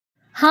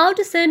How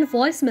to send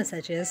voice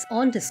messages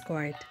on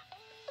Discord.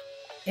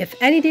 If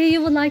any day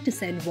you would like to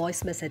send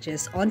voice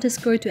messages on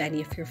Discord to any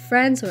of your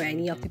friends or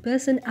any of the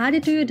person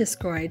added to your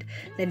Discord,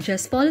 then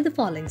just follow the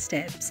following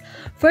steps.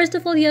 First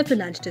of all, you have to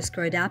launch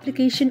Discord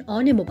application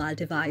on your mobile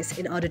device.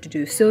 In order to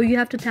do so, you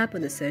have to tap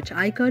on the search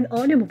icon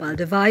on your mobile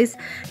device,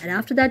 and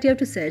after that you have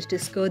to search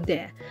Discord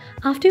there.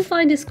 After you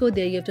find Discord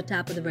there, you have to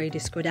tap on the very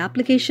Discord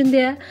application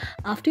there.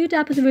 After you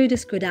tap on the very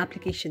Discord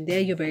application there,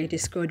 your very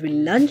Discord will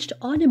launch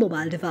on your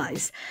mobile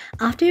device.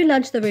 After you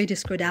launch the very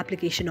Discord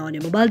application on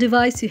your mobile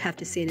device, you have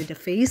to see an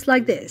interface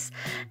like this.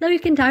 Now you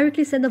can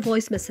directly send the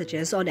voice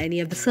messages on any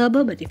of the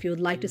server, but if you would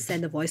like to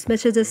send the voice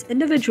messages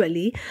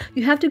individually,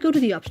 you have to go to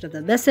the option of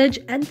the message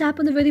and tap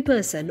on the very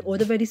person or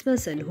the very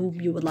person whom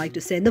you would like to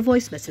send the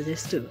voice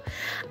messages to.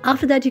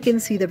 After that, you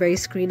can see the very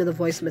screen of the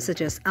voice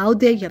messages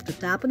out there. You have to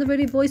tap on the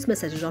very voice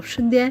messages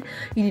option there.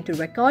 You need to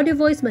record your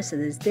voice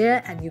messages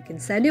there, and you can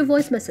send your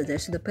voice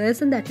messages to the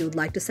person that you would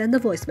like to send the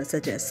voice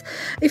messages.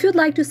 If you'd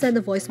like to send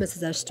the voice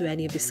messages to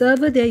any of the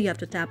server there, you have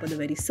to tap on the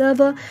very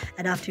server,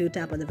 and after you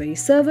tap on the very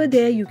server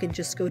there, you can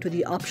just go to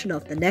the option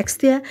of the next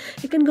there.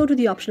 You can go to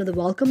the option of the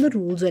welcome the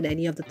rules and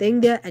any of the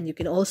thing there, and you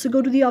can also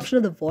go to the option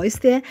of the voice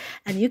there,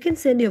 and you can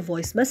send your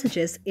voice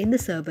messages in the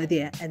server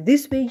there. And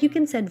this way you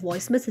can send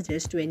voice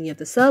messages to any of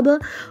the server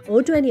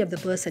or to any of the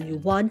person you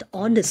want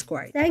on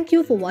Discord. Thank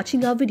you for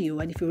watching our video,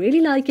 and if you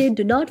really like it,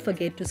 do not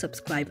forget to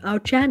subscribe our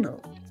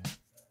channel.